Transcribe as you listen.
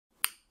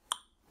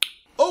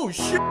Oh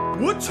shit!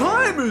 What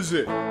time is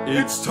it?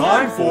 It's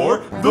time for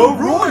the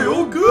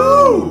Royal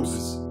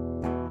Goobs!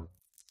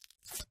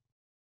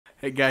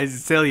 Hey guys,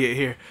 it's Elliot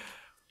here.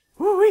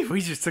 Woo-wee,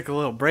 we just took a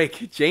little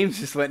break. James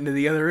just went into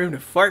the other room to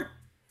fart.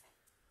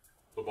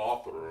 The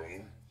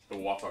bathroom. The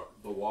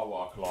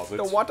Wawa closet.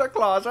 The water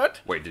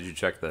closet? Wait, did you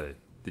check the...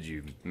 Did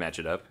you match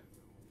it up?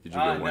 Did you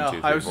No, 1, 2,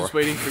 3, I was 4? just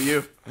waiting for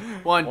you.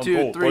 1,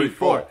 2, 3,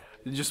 4.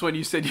 Just when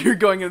you said you were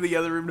going into the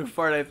other room to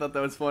fart, I thought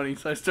that was funny,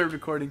 so I started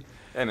recording.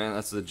 Hey man,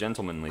 that's the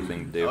gentlemanly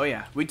thing to do. Oh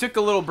yeah, we took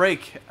a little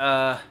break.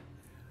 Talk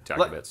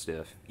about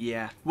stuff.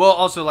 Yeah. Well,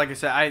 also, like I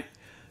said,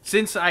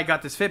 since I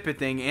got this Fitbit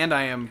thing, and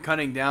I am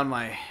cutting down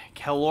my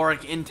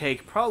caloric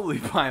intake probably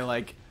by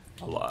like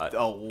A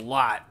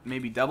lot,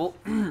 maybe double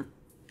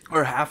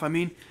or half. I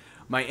mean,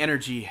 my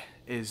energy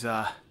is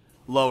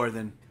lower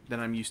than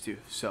I'm used to.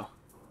 So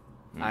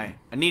I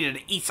needed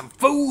to eat some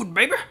food,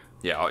 baby.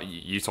 Yeah,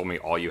 you told me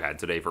all you had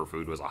today for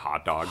food was a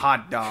hot dog.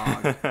 Hot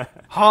dog.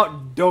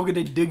 Hot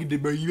doggity diggity,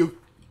 baby.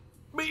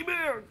 Baby,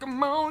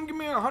 come on, give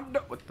me a hot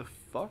dog. What the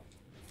fuck?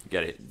 You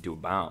gotta do a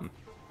bomb.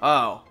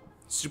 Oh.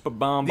 Super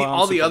bomb, bomb.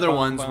 All the super other bomb,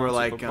 ones bomb, were super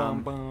like,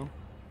 bomb, bomb.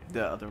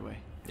 the other way.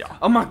 Yeah.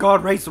 Oh my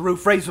god, raise the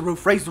roof, raise the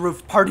roof, raise the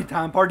roof. Party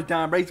time,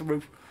 raise the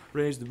roof.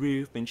 Raise the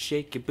roof and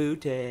shake your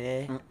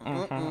booty.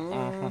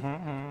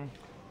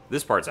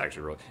 This part's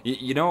actually really...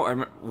 You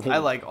know, I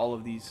like all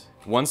of these.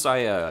 Once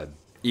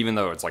even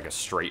though it's like a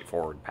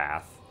straightforward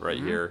path right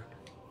here,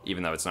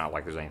 even though it's not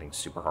like there's anything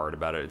super hard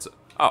about it, it's...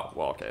 Oh,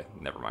 well, okay,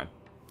 never mind.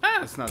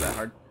 It's not that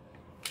hard.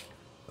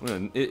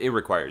 It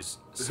requires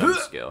some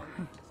skill.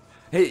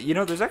 Hey, you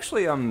know, there's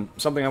actually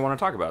something I want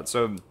to talk about.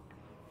 So,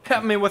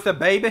 Help me with it,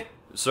 baby.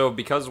 so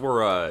because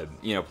we're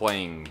you know,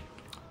 playing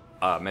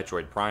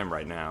Metroid Prime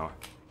right now,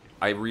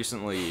 I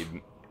recently,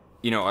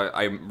 you know,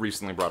 I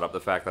recently brought up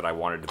the fact that I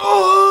wanted to.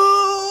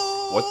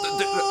 Oh! What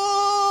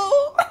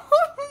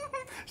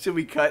the? Should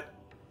we cut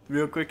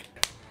real quick?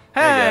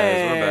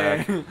 Hey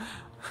guys, we're back.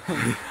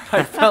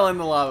 I fell in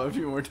the lava a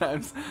few more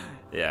times.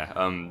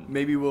 Yeah.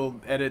 Maybe we'll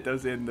edit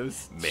those in,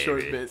 those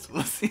short bits.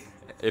 We'll see.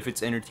 If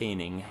it's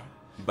entertaining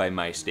by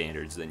my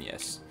standards, then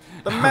yes.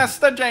 The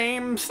Master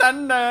James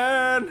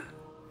standard.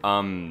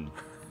 The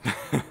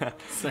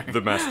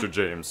Master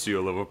James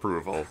seal of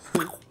approval.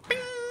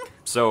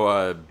 So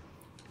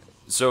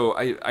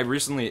I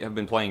recently have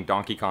been playing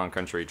Donkey Kong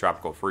Country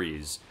Tropical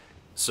Freeze.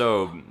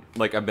 So,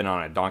 like, I've been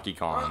on a Donkey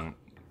Kong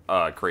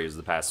craze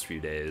the past few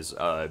days.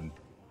 I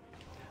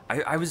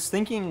was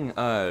thinking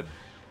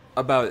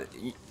about...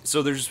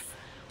 So there's...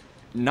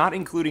 Not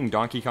including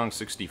Donkey Kong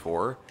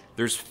 64,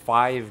 there's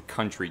 5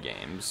 country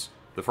games.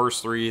 The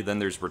first 3, then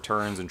there's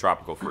Returns and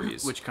Tropical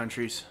Freeze. Which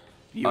countries?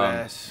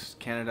 U.S.,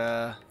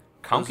 Canada...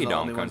 Konkey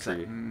Dong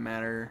Country. That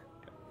matter.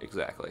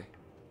 Exactly.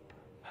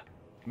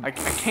 I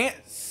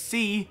can't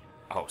see.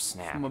 Oh,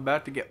 snap. I'm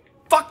about to get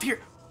fucked here.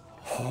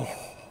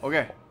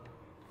 Okay.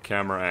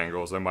 Camera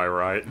angles, am I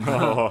right?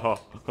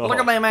 Look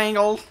at them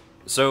angles.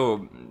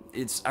 So,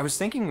 I was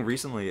thinking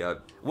recently,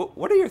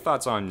 what are your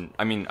thoughts on,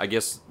 I mean, I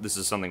guess this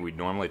is something we'd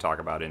normally talk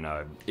about in,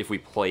 if we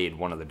played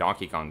one of the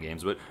Donkey Kong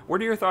games, but what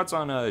are your thoughts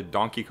on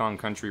Donkey Kong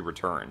Country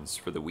Returns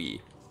for the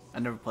Wii? I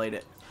never played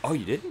it. Oh,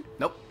 you didn't?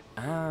 Nope.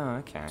 Oh,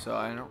 okay. So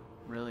I don't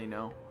really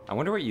know. I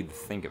wonder what you'd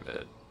think of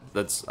it.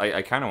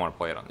 I kind of want to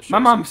play it on the show. My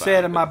mom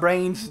said my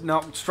brain's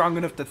not strong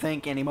enough to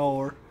think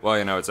anymore. Well,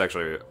 you know, it's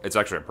actually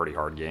a pretty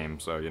hard game,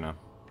 so, you know.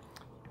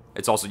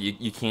 It's also,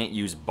 you can't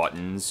use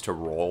buttons to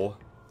roll.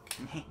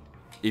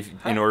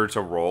 In order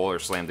to roll or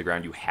slam the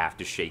ground, you have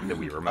to shake the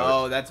Wii remote.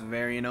 Oh, that's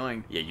very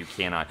annoying. Yeah, you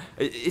cannot.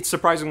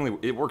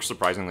 It works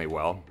surprisingly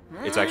well.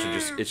 It's actually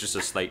just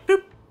a slight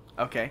boop.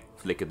 Okay.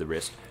 Flick of the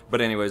wrist.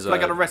 But anyways,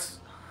 Flick of the wrist.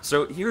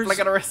 So here's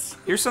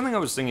something I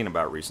was thinking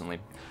about recently.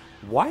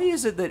 Why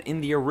is it that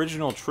in the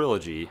original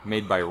trilogy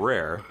made by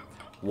Rare,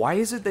 why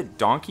is it that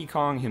Donkey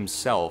Kong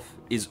himself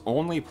is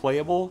only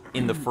playable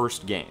in the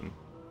first game?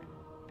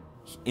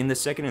 In the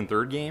second and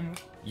third game,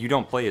 you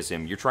don't play as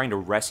him. You're trying to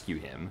rescue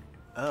him.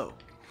 Oh.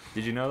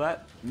 Did you know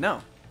that?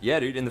 No. Yeah,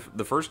 dude. In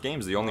the first game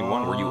is the only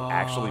one where you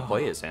actually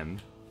play as him.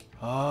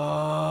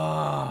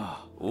 Oh.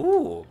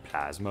 Ooh,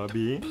 plasma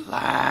beam.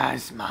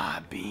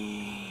 Plasma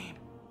beam.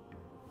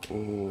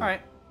 Ooh. All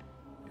right.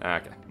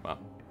 Okay. Well,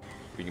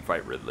 we can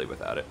fight Ridley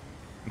without it.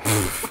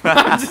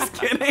 I'm just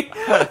kidding.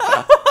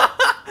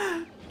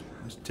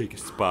 Just take a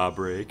spa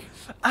break.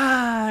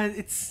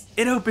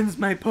 It opens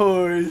my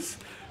pores.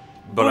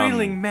 But,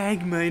 boiling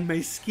magma in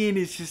my skin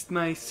is just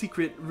my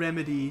secret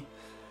remedy.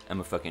 I'm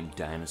a fucking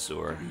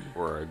dinosaur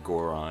or a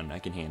Goron. I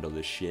can handle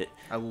this shit.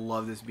 I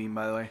love this beam,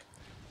 by the way.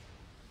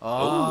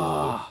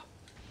 Oh,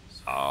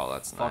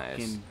 that's nice.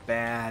 Fucking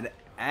bad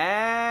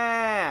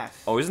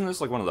ass. Oh, isn't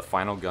this like one of the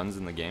final guns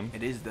in the game?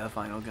 It is the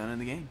final gun in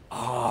the game.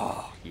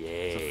 Oh, It's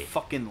yay. a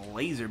fucking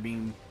laser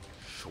beam.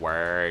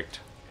 Sweet.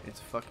 It's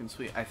fucking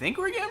sweet. I think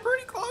we're getting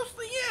pretty close to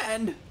the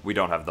end. We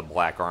don't have the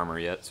black armor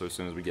yet, so as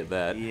soon as we get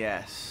that...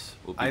 Yes.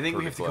 We'll be I think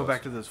we pretty have to go close.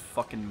 back to those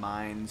fucking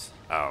mines.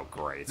 Oh,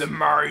 great. The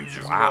mines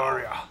of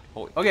Moria.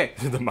 Holy Okay.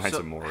 the mines so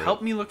of Moria.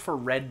 help me look for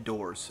red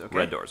doors, okay?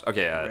 Red doors.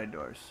 Okay, red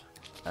doors.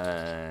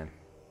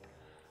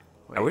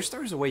 I wish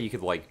there was a way you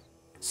could like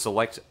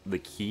select the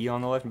key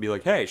on the left and be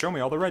like, "Hey, show me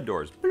all the red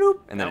doors." Bloop,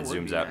 and then That it would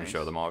zooms be out and nice.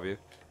 show them all of you.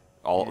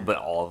 But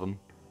all of them.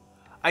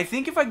 I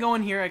think if I go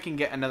in here, I can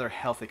get another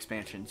health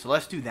expansion. So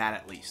let's do that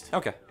at least.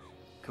 Okay.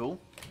 Cool.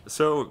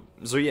 So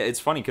yeah, it's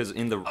funny because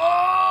in the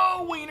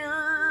Oh,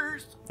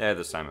 wieners! yeah,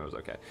 this time it was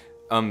okay.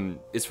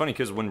 It's funny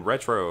because when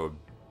Retro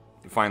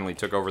finally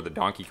took over the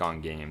Donkey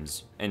Kong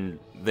games and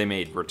they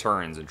made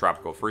Returns and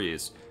Tropical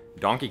Freeze,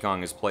 Donkey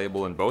Kong is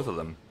playable in both of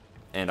them,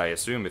 and I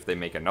assume if they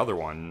make another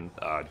one,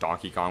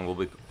 Donkey Kong will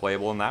be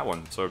playable in that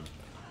one. So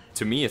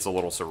to me, it's a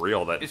little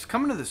surreal that It's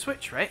coming to the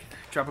Switch, right?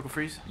 Tropical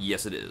Freeze.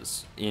 yes, it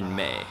is in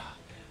May,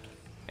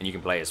 and you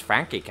can play as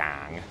Funky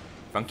Kong.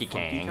 Funky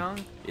Funky Kong.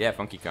 Kong? Yeah,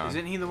 Funky Kong.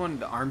 Isn't he the one,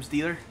 the arms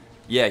dealer?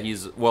 Yeah,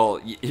 he's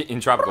in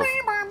Tropical.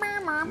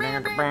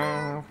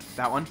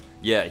 That one?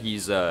 Yeah,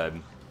 he's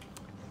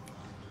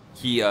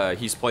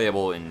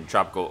playable in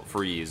Tropical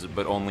Freeze,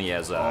 but only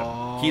as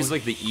he's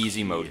like the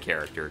easy mode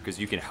character because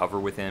you can hover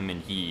with him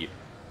and he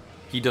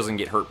doesn't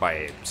get hurt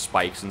by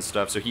spikes and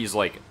stuff. So he's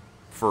like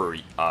for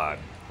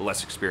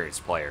less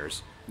experienced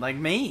players. Like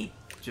me.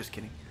 Just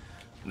kidding.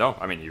 No,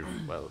 I mean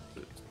well,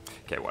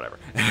 okay, whatever.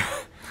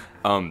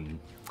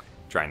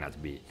 Trying not to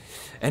be.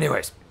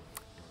 Anyways,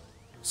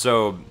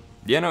 so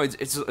yeah, no,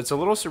 it's a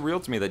little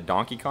surreal to me that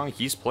Donkey Kong,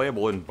 he's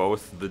playable in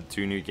both the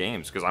two new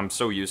games because I'm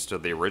so used to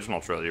the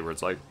original trilogy where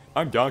it's like,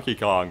 I'm Donkey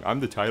Kong, I'm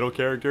the title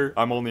character,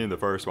 I'm only in the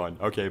first one.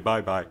 Okay,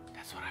 bye.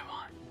 That's what I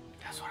want.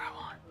 That's what I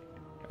want.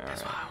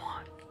 That's what I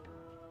want.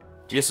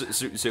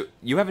 Yes, so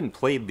you haven't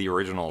played the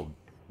original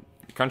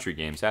country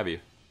games, have you?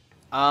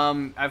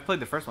 I've played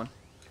the first one.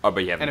 Oh,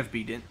 but you haven't. And have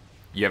beaten it.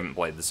 You haven't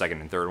played the second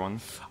and third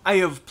one. I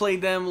have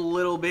played them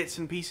little bits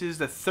and pieces.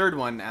 The third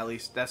one, at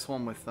least, that's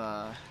one with,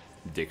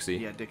 Dixie.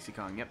 yeah, Dixie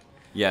Kong, yep.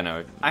 Yeah,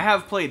 no. I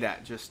have played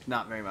that, just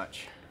not very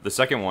much. The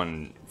second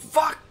one,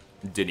 Fuck!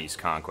 Diddy's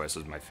Conquest,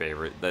 is my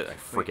favorite. I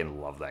freaking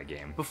love that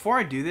game. Before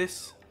I do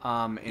this,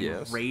 and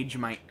Yes. rage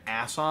my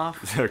ass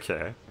off,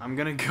 Okay. I'm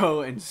gonna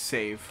go and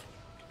save.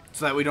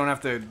 So that we don't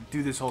have to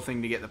do this whole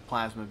thing to get the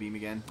plasma beam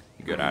again.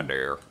 Good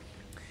idea.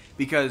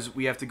 Because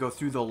we have to go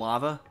through the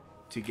lava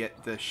to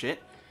get the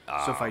shit.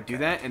 So if I do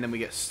that and then we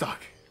get stuck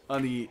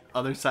on the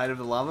other side of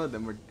the lava,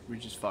 then we're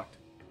just fucked.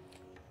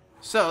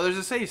 So there's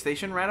a save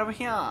station right over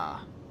here.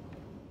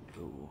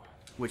 Ooh.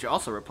 Which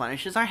also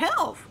replenishes our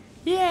health.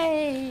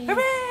 Yay!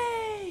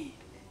 Hooray!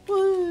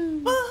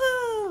 Woo!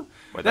 Woohoo!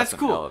 Wait, That's an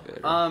cool.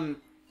 elevator.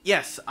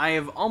 Yes, I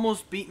have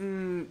almost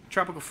beaten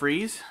Tropical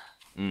Freeze.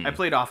 I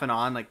played off and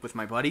on, like, with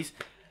my buddies.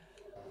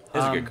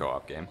 It's a good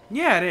co-op game.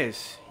 Yeah, it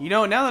is. You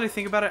know, now that I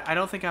think about it, I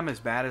don't think I'm as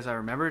bad as I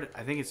remembered.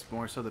 I think it's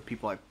more so the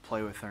people I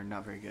play with are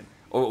not very good.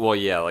 Oh, well,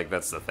 yeah, like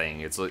that's the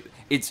thing. It's like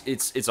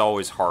it's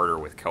always harder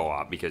with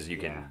co-op because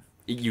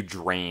you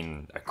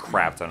drain a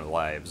crap ton of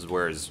lives.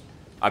 Whereas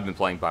I've been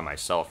playing by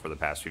myself for the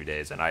past few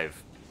days, and I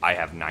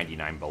have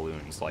 99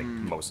 balloons like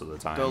most of the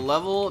time. The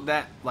level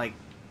that, like,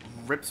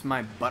 rips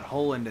my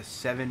butthole into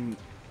 7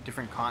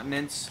 different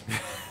continents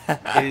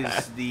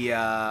is the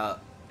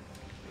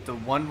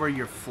one where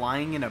you're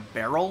flying in a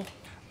barrel.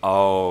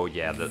 Oh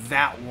yeah,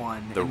 That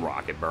one. the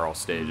rocket barrel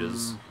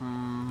stages.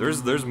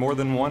 There's more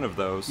than one of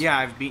those. Yeah,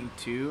 I've beaten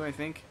 2, I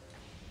think.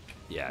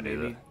 Yeah, Maybe.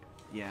 dude.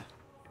 Yeah.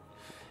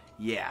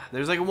 Yeah.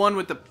 There's like one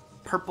with the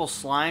purple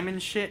slime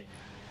and shit.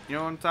 You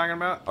know what I'm talking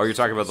about? Oh, you're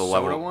talking about the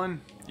Soda level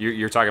one?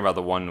 You're talking about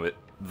the one with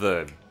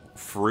the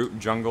fruit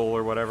jungle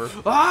or whatever.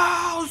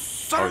 Oh,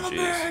 son Oh, of a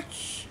jeez.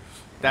 bitch!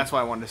 That's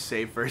why I wanted to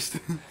save first.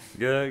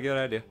 Good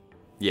idea.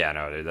 Yeah,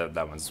 no, dude,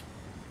 that one's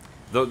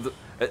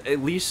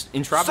at least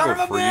in Son Tropical of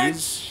a Freeze.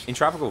 bitch! In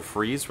Tropical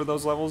Freeze for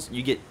those levels,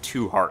 you get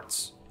 2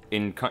 hearts.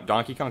 In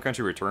Donkey Kong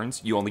Country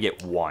Returns, you only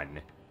get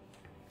 1.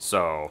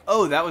 So,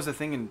 Oh, that was the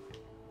thing in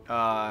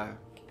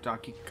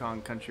Donkey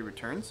Kong Country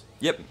Returns?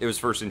 yep, it was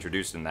first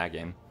introduced in that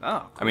game.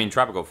 Oh, I mean,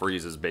 Tropical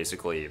Freeze is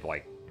basically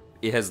like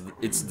it's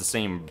the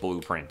same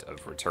blueprint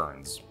of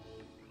Returns.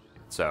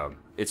 So,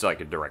 it's like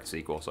a direct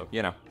sequel, so,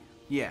 you know.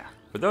 yeah.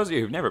 For those of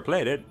you who've never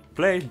played it,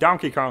 play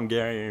Donkey Kong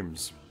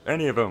games.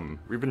 Any of them.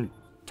 We've been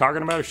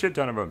talking about a shit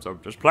ton of them, so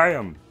just play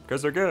them,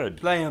 because they're good.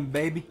 Play 'em,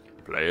 baby.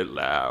 Play it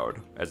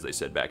loud, as they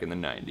said back in the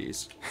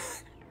 90s.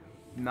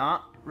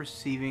 Not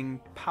receiving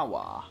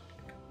power.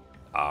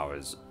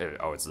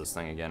 It's this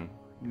thing again?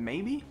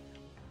 Maybe?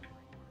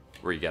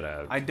 Where you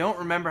gotta... I don't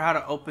remember how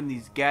to open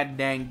these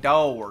goddamn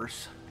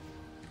doors.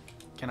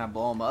 Can I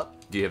blow them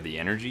up? Do you have the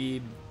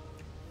energy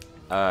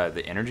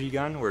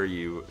gun where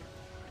you...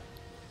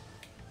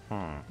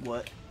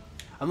 What?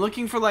 I'm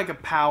looking for like a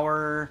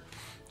power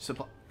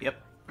supply.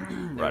 Yep. There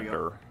Right we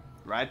go. there.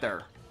 Right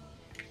there.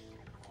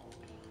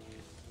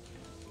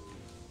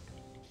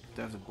 Do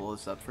I have to blow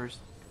this up first?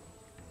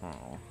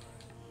 Oh.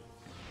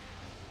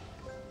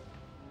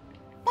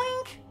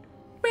 Boink!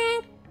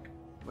 Bing!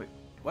 Wait,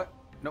 what?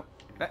 Nope.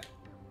 That.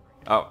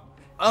 Oh,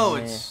 Oh,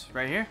 it's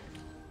right here?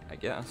 I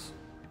guess.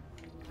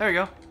 There we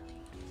go.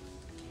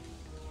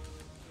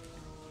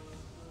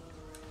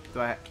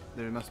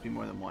 There must be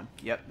more than one.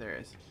 Yep, there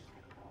is.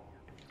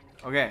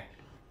 Okay.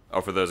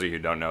 Oh, for those of you who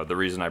don't know, the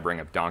reason I bring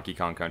up Donkey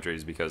Kong Country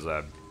is because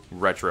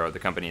Retro, the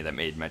company that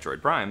made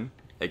Metroid Prime,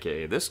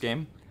 aka this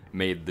game,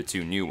 made the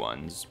 2 new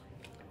ones,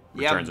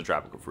 Returns of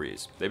Tropical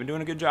Freeze. They've been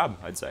doing a good job,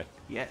 I'd say.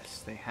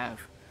 Yes, they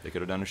have. They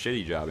could have done a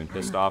shitty job and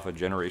pissed off a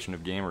generation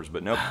of gamers,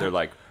 but nope, they're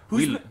like,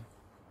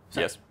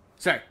 Yes.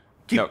 Sorry.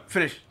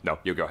 Finish. No,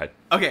 you go ahead.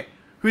 Okay.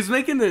 Who's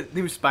making the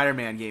new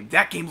Spider-Man game?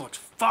 That game looks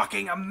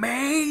fucking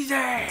amazing!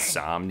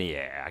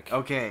 Insomniac.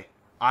 Okay.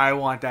 I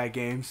want that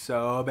game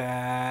so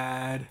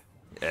bad.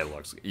 It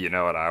looks... You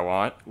know what I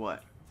want?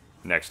 What?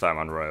 Next time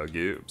on Royal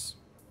Goobs.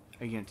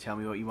 Are you gonna tell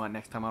me what you want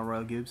next time on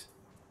Royal Goobs?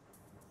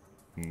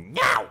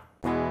 No!